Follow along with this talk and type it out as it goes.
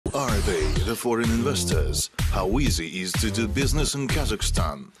are they, the foreign investors? How easy is to do business in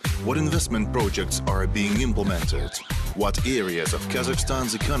Kazakhstan? What investment projects are being implemented? What areas of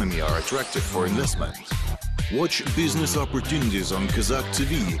Kazakhstan's economy are attractive for investment? Watch business opportunities on Kazakh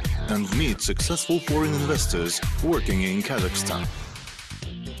TV and meet successful foreign investors working in Kazakhstan.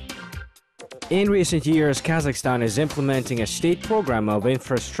 In recent years, Kazakhstan is implementing a state program of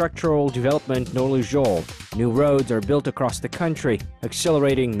infrastructural development known as ZHOL. New roads are built across the country,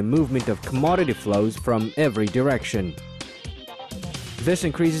 accelerating the movement of commodity flows from every direction. This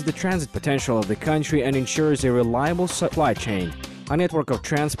increases the transit potential of the country and ensures a reliable supply chain. A network of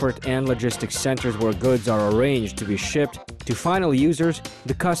transport and logistics centers where goods are arranged to be shipped to final users,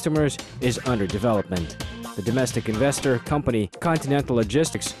 the customers, is under development. The domestic investor company Continental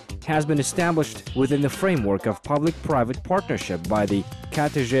Logistics has been established within the framework of public-private partnership by the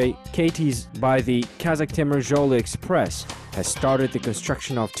KT's by the Kazakh ZHOL Express, has started the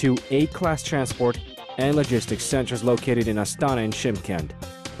construction of 2 A-class transport and logistics centers located in Astana and Shymkent.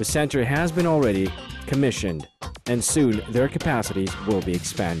 The center has been already commissioned, and soon their capacities will be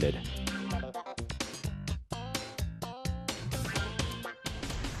expanded.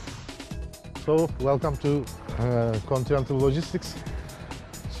 So, welcome to Continental Logistics.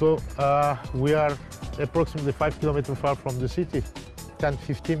 So, we are approximately 5 kilometers far from the city,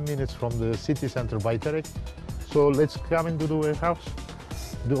 10-15 minutes from the city center by Terek. So, let's come into the warehouse,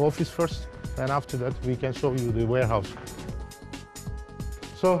 the office first, and after that we can show you the warehouse.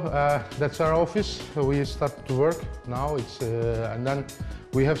 So, that's our office. We start to work now, and then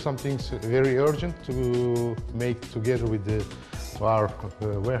we have something very urgent to make together with our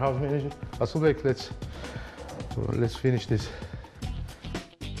warehouse manager. Asılbek, let's finish this.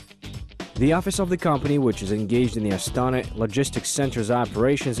 The office of the company, which is engaged in the Astana Logistics Center's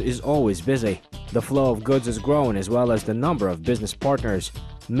operations, is always busy. The flow of goods has grown, as well as the number of business partners,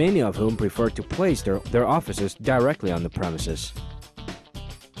 many of whom prefer to place their offices directly on the premises.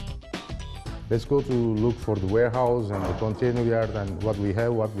 Let's go to look for the warehouse and the container yard and what we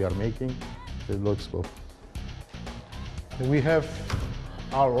have, what we are making. Let's go. We have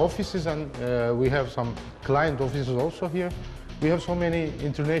our offices and we have some client offices also here. We have so many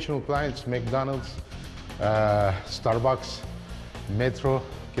international clients, McDonald's, Starbucks, Metro,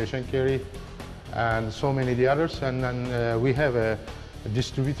 Cash and Carry, and so many the others. And then we have a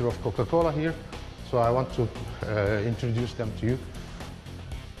distributor of Coca-Cola here. So I want to introduce them to you.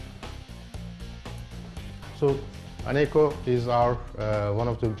 So Aneco is our one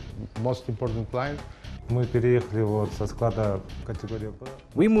of the most important clients.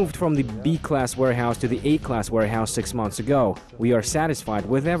 We moved from the B-class warehouse to the A-class warehouse 6 months ago. We are satisfied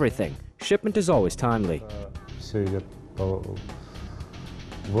with everything. Shipment is always timely.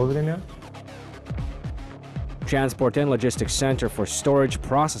 Transport and Logistics Center for storage,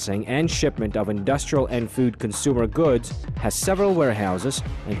 processing, and shipment of industrial and food consumer goods has several warehouses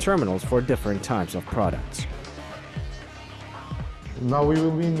and terminals for different types of products. Now we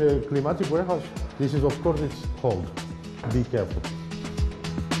will be in the climatic warehouse. This is, of course, it's cold. Be careful.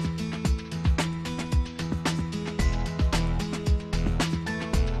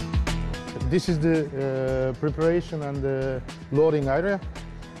 This is the preparation and the loading area.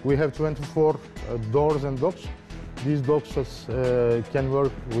 We have 24 doors and docks. These docks can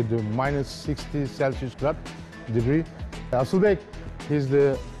work with the minus 60 Celsius degree. Asılbek is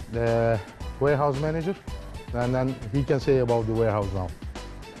the warehouse manager, and then he can say about the warehouse now.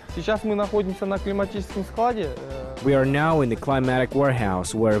 We are now in the climatic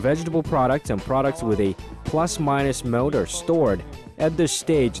warehouse, where vegetable products and products with a plus-minus mode are stored. At this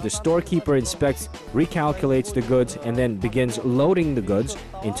stage, the storekeeper inspects, recalculates the goods, and then begins loading the goods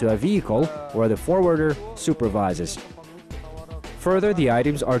into a vehicle where the forwarder supervises. Further, the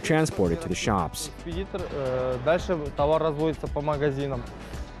items are transported to the shops.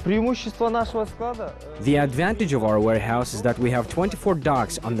 The advantage of our warehouse is that we have 24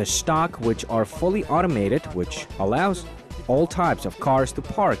 docks on the stock, which are fully automated, which allows all types of cars to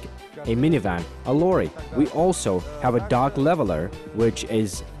park, a minivan, a lorry. We also have a dock leveler, which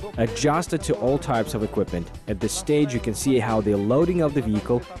is adjusted to all types of equipment. At this stage, you can see how the loading of the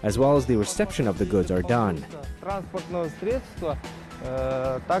vehicle as well as the reception of the goods are done.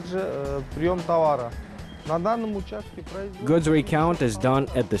 Goods recount is done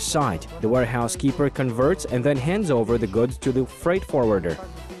at the site. The warehouse keeper converts and then hands over the goods to the freight forwarder,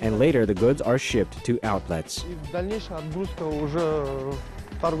 and later the goods are shipped to outlets.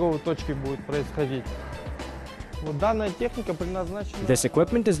 This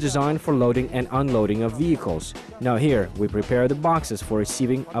equipment is designed for loading and unloading of vehicles. Now here, we prepare the boxes for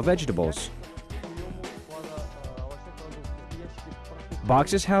receiving of vegetables.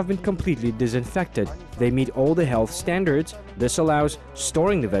 Boxes have been completely disinfected. They meet all the health standards. This allows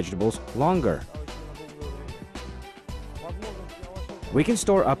storing the vegetables longer. We can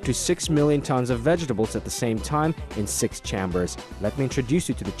store up to 6 million tons of vegetables at the same time in 6 chambers. Let me introduce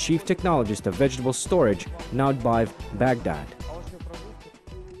you to the chief technologist of vegetable storage, Naudbayev Baghdad.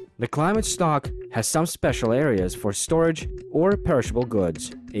 The climate stock has some special areas for storage or perishable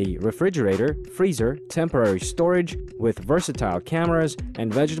goods. A refrigerator, freezer, temporary storage with versatile cameras,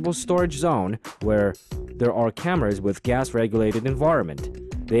 and vegetable storage zone where there are cameras with gas-regulated environment.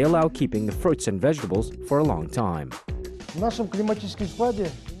 They allow keeping the fruits and vegetables for a long time.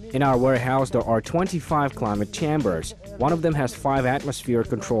 In our warehouse, there are 25 climate chambers. One of them has 5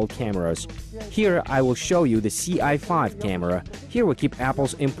 atmosphere-controlled cameras. Here, I will show you the CI5 camera. Here we keep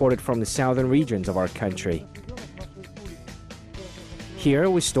apples imported from the southern regions of our country. Here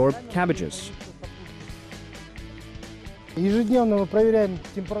we store cabbages.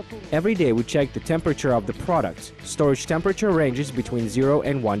 Every day we check the temperature of the products. Storage temperature ranges between 0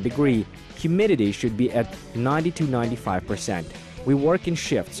 and 1 degree. Humidity should be at 90 to 95%. We work in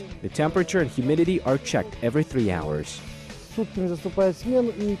shifts. The temperature and humidity are checked every 3 hours.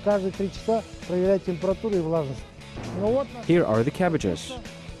 Here are the cabbages.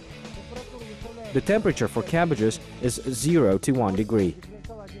 The temperature for cabbages is 0 to 1 degree.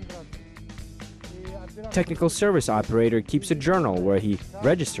 Technical service operator keeps a journal where he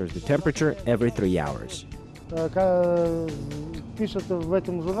registers the temperature every 3 hours.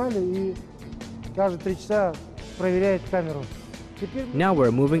 Now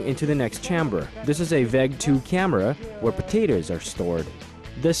we're moving into the next chamber. This is a VEG2 camera where potatoes are stored.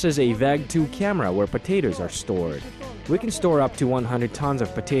 This is a VEG2 camera where potatoes are stored. We can store up to 100 tons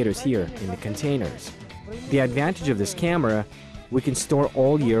of potatoes here in the containers. The advantage of this camera, we can store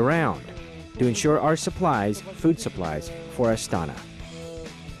all year round to ensure our supplies, food supplies, for Astana.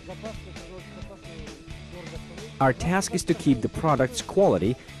 Our task is to keep the product's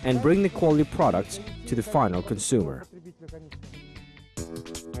quality and bring the quality products to the final consumer.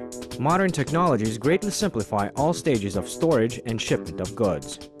 Modern technologies greatly simplify all stages of storage and shipment of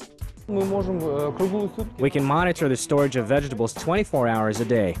goods. We can monitor the storage of vegetables 24 hours a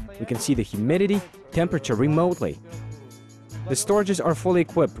day. We can see the humidity, temperature remotely. The storages are fully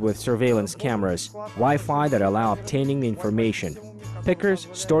equipped with surveillance cameras, Wi-Fi that allow obtaining the information. Pickers,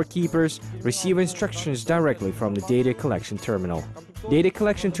 storekeepers receive instructions directly from the data collection terminal. Data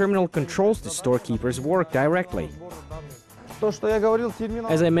collection terminal controls the storekeeper's work directly.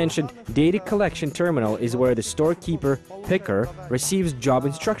 As I mentioned, data collection terminal is where the storekeeper, picker, receives job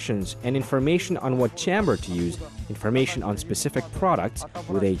instructions and information on what chamber to use, information on specific products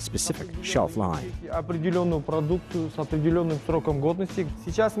with a specific shelf life.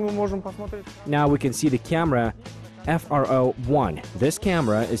 Now we can see the camera FRO1. This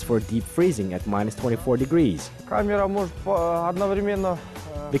camera is for deep freezing at minus 24 degrees.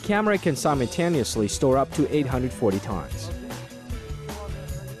 The camera can simultaneously store up to 840 tons.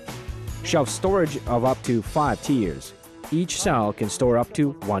 Shelf storage of up to 5 tiers. Each cell can store up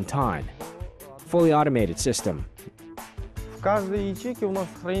to 1 ton. Fully automated system.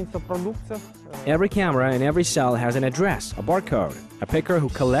 Every camera in every cell has an address, a barcode. A picker who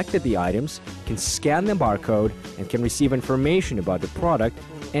collected the items can scan the barcode and can receive information about the product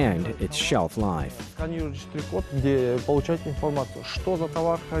and its shelf life.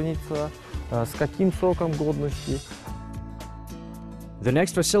 The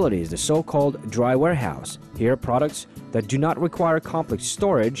next facility is the so-called dry warehouse. Here, products that do not require complex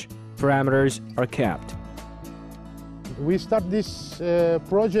storage parameters are kept. We started this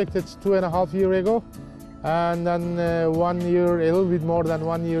project, it's 2.5 years ago, and then 1 year, a little bit more than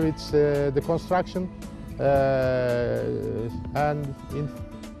 1 year, it's the construction. And in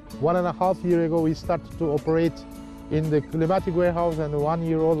 1.5 years ago, we started to operate in the climatic warehouse, and 1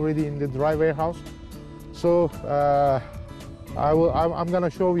 year already in the dry warehouse. So I'm gonna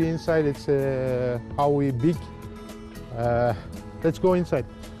show you inside. It's how we big. Let's go inside.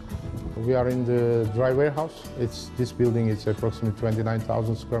 We are in the dry warehouse. This building is approximately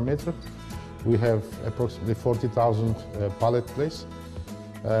 29,000 square meters. We have approximately 40,000 pallet place.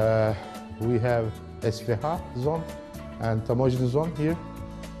 We have SVH zone and Tamojny zone here.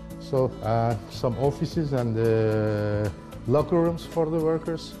 So some offices and locker rooms for the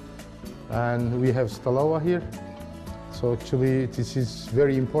workers. And we have Stolova here. So actually this is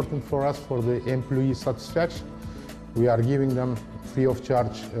very important for us for the employee satisfaction. We are giving them free of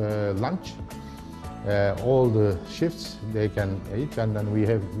charge lunch. All the shifts they can eat, and then we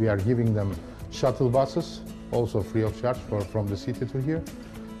are giving them shuttle buses, also free of charge from the city to here.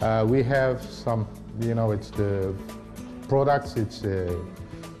 We have some, it's the products. It's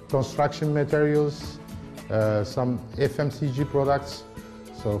construction materials, some FMCG products,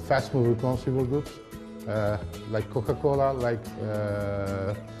 so fast-moving consumer goods, like Coca-Cola, like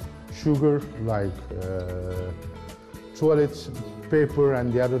sugar, like toilet paper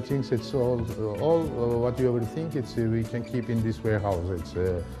and the other things. It's all what you ever think. It's we can keep in this warehouse. It's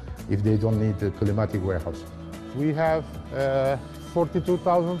if they don't need a climatic warehouse. We have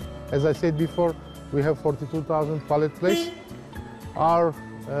 42,000. As I said before, we have 42,000 pallet plates. Our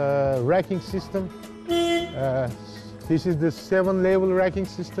racking system. This is the 7-level racking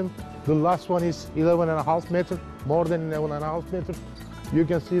system. The last one is 11.5 meters, more than 11.5 meters. You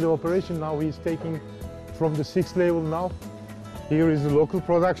can see the operation now. He's taking from the 6th level now. Here is the local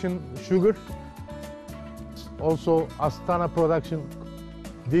production sugar. Also Astana production.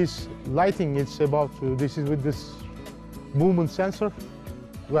 This lighting, it's about, this is with this movement sensor.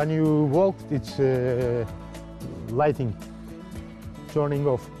 When you walk, it's lighting, turning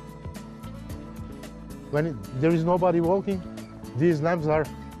off. When there is nobody walking, these lamps are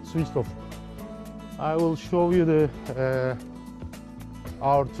switched off. I will show you the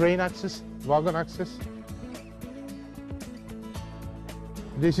our train access, wagon access.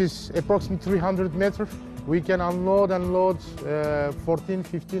 This is approximately 300 meters. We can unload and load 14,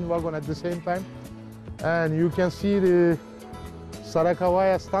 15 wagons at the same time. And you can see the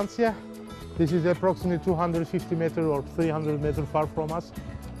Sarakavaya Stancia. This is approximately 250 meters or 300 meters far from us.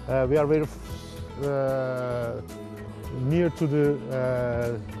 We are very near to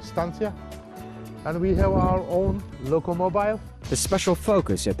the Stancia. And we have our own locomobile. The special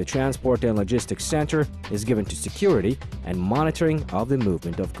focus at the Transport and Logistics Center is given to security and monitoring of the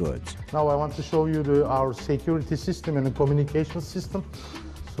movement of goods. Now I want to show you our security system and the communication system.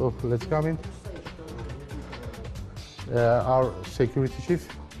 So let's come in. Our security chief.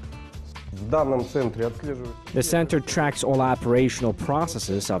 The center tracks all operational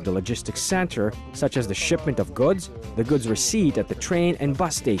processes of the logistics center, such as the shipment of goods, the goods receipt at the train and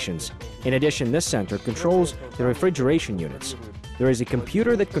bus stations. In addition, this center controls the refrigeration units. There is a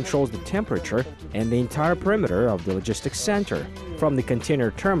computer that controls the temperature and the entire perimeter of the logistics center, from the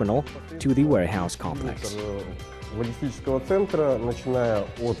container terminal to the warehouse complex.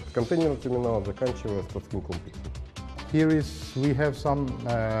 Here we have some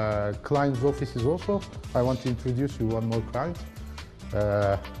clients' offices also. I want to introduce you one more client.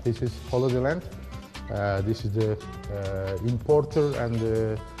 This is Holidayland. This is the importer and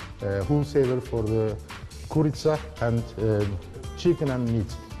the wholesaler for the kuritsa and chicken and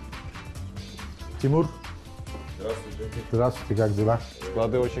meat. Timur. Здравствуйте, как дела?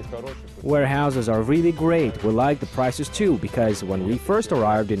 Warehouses are really great. We like the prices too, because when we first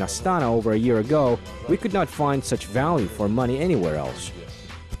arrived in Astana over a year ago, we could not find such value for money anywhere else.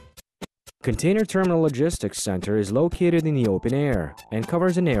 Container Terminal Logistics Center is located in the open air and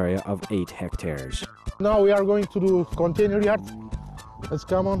covers an area of 8 hectares. Now we are going to the container yard. Let's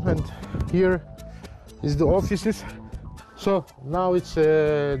come on, and here is the offices. So now it's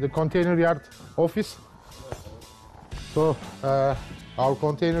the container yard office. So our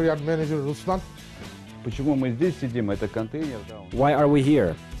container yard manager Ruslan. Why are we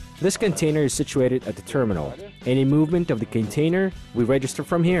here? This container is situated at the terminal. Any movement of the container, we register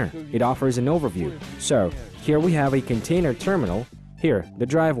from here. It offers an overview. So here we have a container terminal. Here, the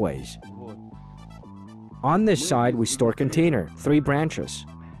driveways. On this side, we store container, 3 branches.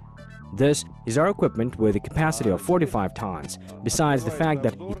 This is our equipment with a capacity of 45 tons. Besides the fact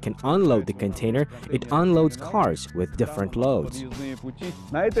that it can unload the container, it unloads cars with different loads.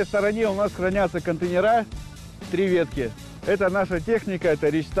 На этой стороне у нас хранятся контейнера, 3 ветки. Это наша техника, это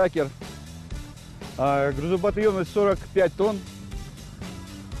ричстакер. Грузоподъемность 45 тонн.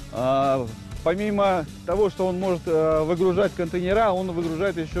 Помимо того, что он может выгружать контейнера, он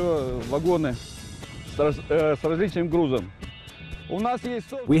выгружает еще вагоны с различным грузом.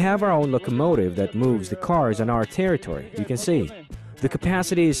 We have our own locomotive that moves the cars on our territory, you can see. The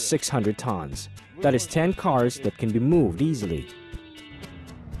capacity is 600 tons. That is 10 cars that can be moved easily.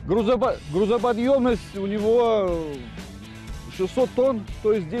 Грузоподъемность у него 600 тонн,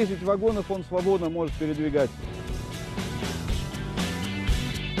 то есть 10 вагонов он свободно может передвигать.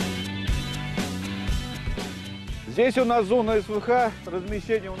 Здесь у нас зона СВХ,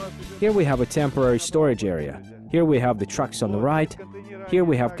 размещение у нас... Here we have a temporary storage area. Here we have the trucks on the right. Here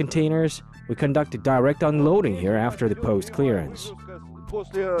we have containers. We conducted direct unloading here after the post clearance.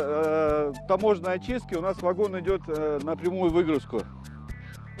 После таможенной очистки у нас вагон идет на прямую выгрузку.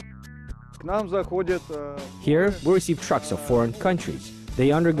 К нам заходят... Here we receive trucks of foreign countries.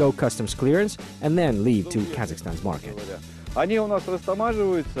 They undergo customs clearance and then leave to Kazakhstan's market. Они у нас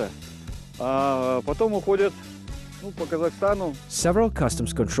растамаживаются, потом уходят Ну, по Казахстану Several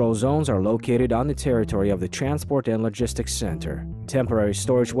customs control zones are located on the territory of the Transport and Logistics Center. Temporary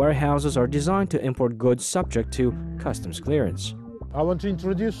storage warehouses are designed to import goods subject to customs clearance. I want to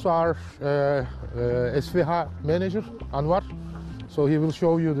introduce our SVH manager, Anwar. So he will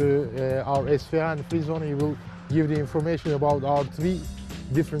show you our SVH and free zone. He will give the information about our 3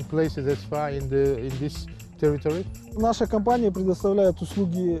 different places SVH in this territory. Наша компания предоставляет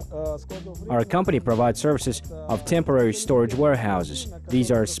услуги складов. Our company provides services of temporary storage warehouses.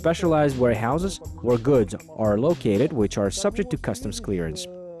 These are specialized warehouses where goods are located which are subject to customs clearance.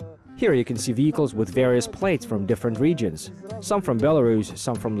 Here you can see vehicles with various plates from different regions. Some from Belarus,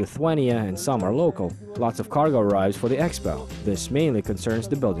 some from Lithuania, and some are local. Lots of cargo arrives for the expo. This mainly concerns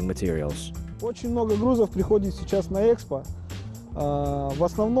the building materials. Очень много грузов приходит сейчас на экспо. В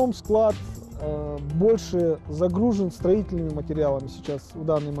основном склад больше загружен строительными материалами сейчас в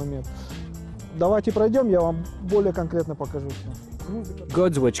данный момент. Давайте пройдем, я вам более конкретно покажу все.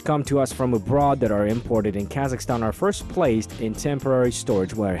 Goods which come to us from abroad that are imported in Kazakhstan are first placed in temporary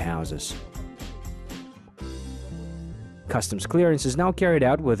storage warehouses. Customs clearance is now carried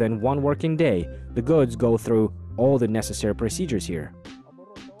out within 1 working day. The goods go through all the necessary procedures here.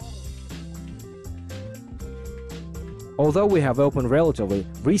 Although we have opened relatively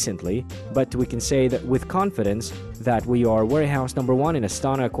recently, but we can say that with confidence that we are warehouse number 1 in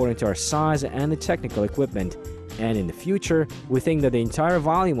Astana according to our size and the technical equipment. And in the future, we think that the entire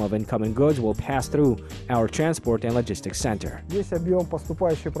volume of incoming goods will pass through our transport and logistics center. Весь объем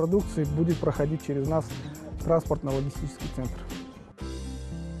поступающей продукции будет проходить через нас в транспортно-логистический центр.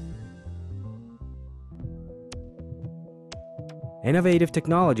 Innovative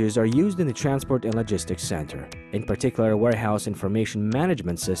technologies are used in the Transport and Logistics Center, in particular a warehouse information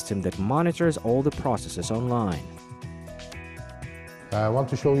management system that monitors all the processes online. I want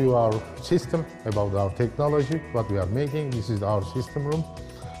to show you our system, about our technology, what we are making. This is our system room.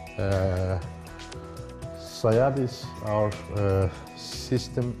 Sayad is our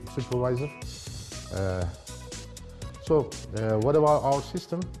system supervisor. What about our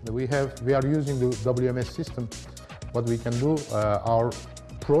system? We are using the WMS system. What we can do, our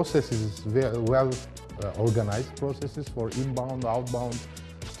processes, very well organized processes for inbound, outbound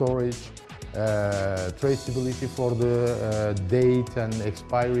storage, traceability for the date and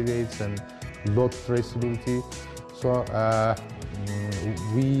expiry dates and lot traceability. So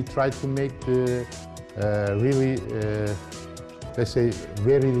we try to make the really, let's say,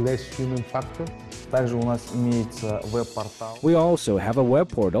 very less human factor. Также у нас имеется веб-портал. We also have a web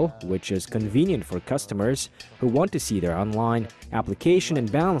portal, which is convenient for customers who want to see their online application and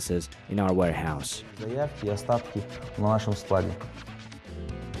balances in our warehouse. Заявки и остатки на нашем складе.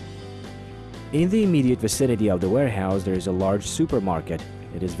 In the immediate vicinity of the warehouse, there is a large supermarket.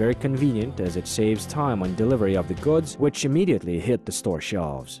 It is very convenient as it saves time on delivery of the goods, which immediately hit the store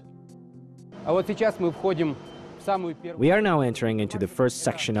shelves. А вот сейчас мы входим в самую первую. We are now entering into the first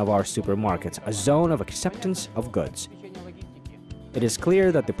section of our supermarkets, a zone of acceptance of goods. It is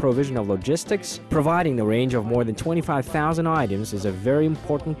clear that the provision of logistics, providing the range of more than 25,000 items, is a very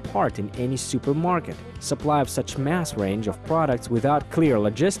important part in any supermarket. Supply of such mass range of products without clear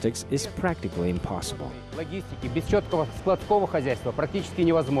logistics is practically impossible. Логистики без четкого складского хозяйства практически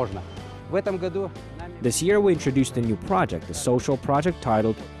невозможно. В этом году This year we introduced a new project, a social project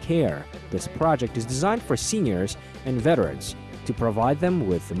titled CARE. This project is designed for seniors and veterans to provide them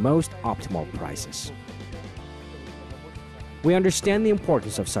with the most optimal prices. We understand the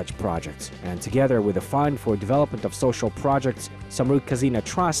importance of such projects, and together with the Fund for Development of Social Projects, Samruk Kazina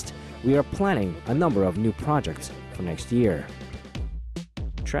Trust, we are planning a number of new projects for next year.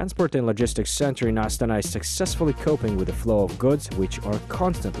 Transport and Logistics Center in Astana is successfully coping with the flow of goods which are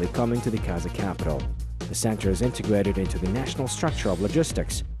constantly coming to the Kazakh capital. The center is integrated into the national structure of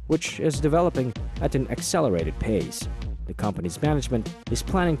logistics, which is developing at an accelerated pace. The company's management is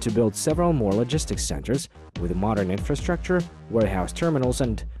planning to build several more logistics centers with modern infrastructure, warehouse terminals,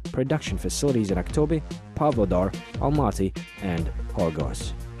 and production facilities in Aktobe, Pavlodar, Almaty, and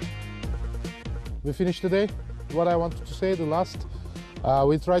Horgoz. We finished today. What I wanted to say, the last,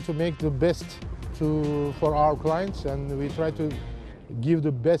 we try to make the best for our clients, and we try to give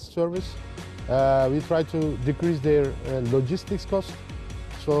the best service. We try to decrease their logistics cost.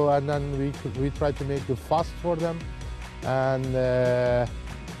 And then we try to make it fast for them. And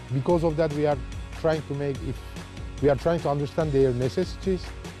because of that, we are trying to understand their necessities,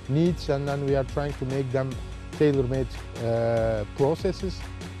 needs, and then we are trying to make them tailor-made processes.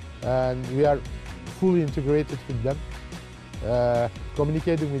 And we are fully integrated with them,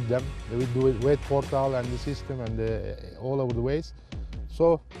 communicating with them. We do a web portal and the system and all over the ways.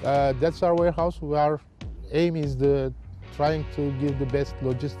 So that's our warehouse. We are aim is the trying to give the best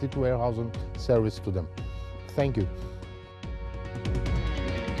logistic warehousing service to them. Thank you.